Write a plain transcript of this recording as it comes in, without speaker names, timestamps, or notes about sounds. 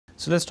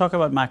So let's talk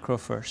about macro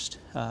first.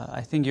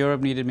 I think Europe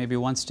needed maybe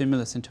one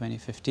stimulus in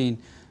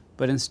 2015,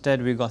 but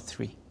instead we got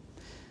three.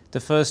 The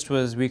first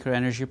was weaker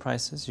energy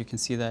prices. You can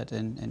see that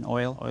in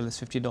oil. Oil is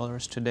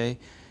 $50 today.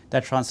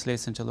 That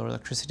translates into lower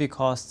electricity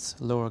costs,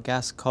 lower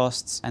gas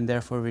costs, and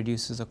therefore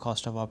reduces the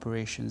cost of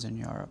operations in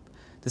Europe.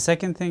 The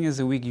second thing is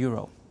the weak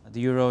euro.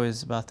 The euro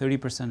is about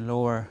 30%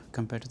 lower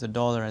compared to the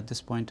dollar at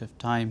this point of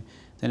time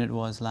than it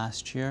was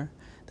last year.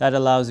 That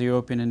allows the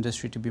European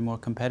industry to be more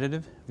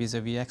competitive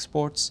vis-à-vis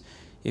exports.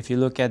 If you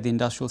look at the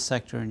industrial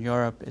sector in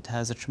Europe, it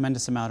has a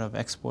tremendous amount of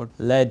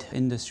export-led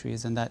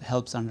industries, and that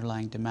helps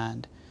underlying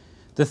demand.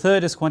 The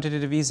third is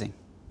quantitative easing.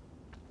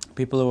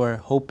 People were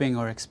hoping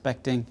or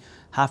expecting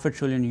 €500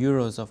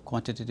 billion of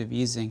quantitative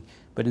easing,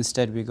 but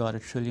instead we got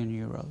 €1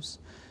 trillion.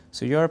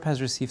 So Europe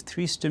has received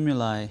three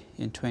stimuli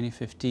in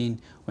 2015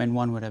 when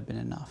one would have been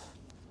enough.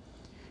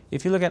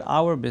 If you look at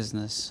our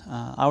business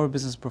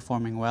is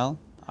performing well.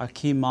 Our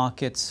key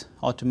markets,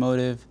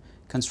 automotive,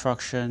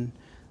 construction,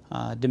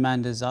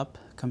 demand is up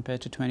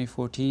compared to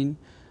 2014,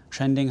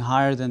 trending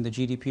higher than the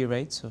GDP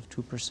rates of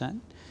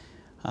 2%.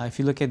 If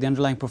you look at the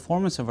underlying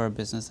performance of our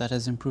business, that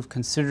has improved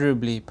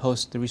considerably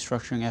post the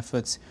restructuring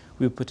efforts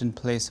we put in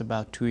place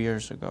about 2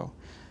 years ago.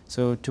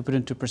 So to put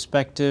into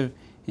perspective,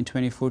 in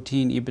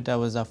 2014, EBITDA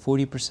was up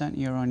 40%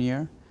 year on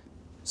year.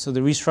 So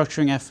the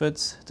restructuring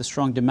efforts, the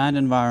strong demand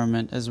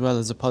environment, as well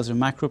as the positive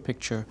macro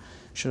picture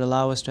should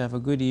allow us to have a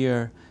good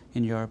year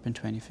in Europe in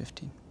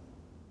 2015.